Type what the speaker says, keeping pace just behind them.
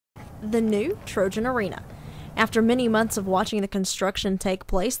the new Trojan Arena. After many months of watching the construction take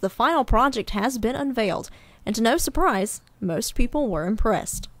place, the final project has been unveiled, and to no surprise, most people were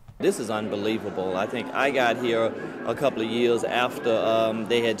impressed. This is unbelievable. I think I got here a couple of years after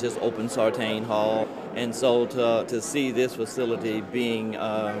they had just opened Sartain Hall, and so to see this facility being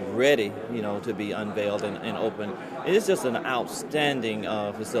ready, to be unveiled and open, it's just an outstanding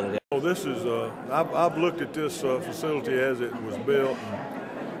facility. Well, this is I've looked at this facility as it was built.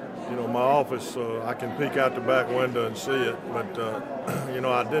 My office, I can peek out the back window and see it, but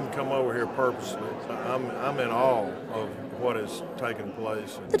I didn't come over here purposely. I'm in awe of what is taking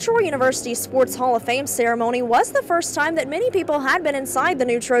place. The Troy University Sports Hall of Fame ceremony was the first time that many people had been inside the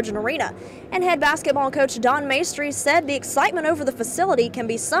new Trojan Arena, and head basketball coach Don Maestri said the excitement over the facility can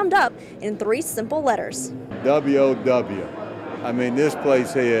be summed up in 3 simple letters. W-O-W. I mean, this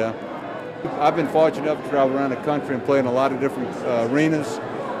place here, I've been fortunate enough to travel around the country and play in a lot of different arenas.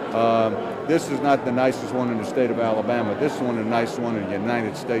 This is not the nicest one in the state of Alabama. This is one of the nicest ones in the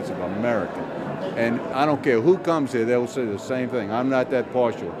United States of America. And I don't care who comes here, they'll say the same thing. I'm not that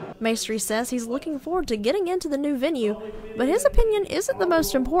partial. Maestri says he's looking forward to getting into the new venue, but his opinion isn't the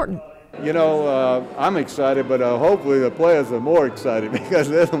most important. I'm excited, but hopefully the players are more excited because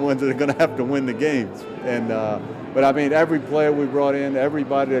they're the ones that are going to have to win the games. But I mean, every player we brought in,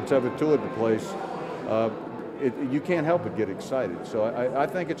 everybody that's ever toured the place, you can't help but get excited. So I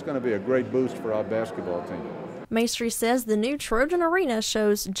think it's going to be a great boost for our basketball team. Maestri says the new Trojan Arena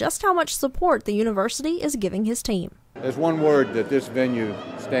shows just how much support the university is giving his team. There's one word that this venue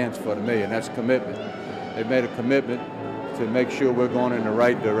stands for to me, and that's commitment. They've made a commitment to make sure we're going in the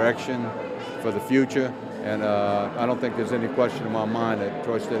right direction for the future, and I don't think there's any question in my mind that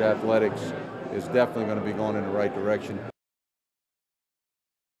Troy State Athletics is definitely going to be going in the right direction.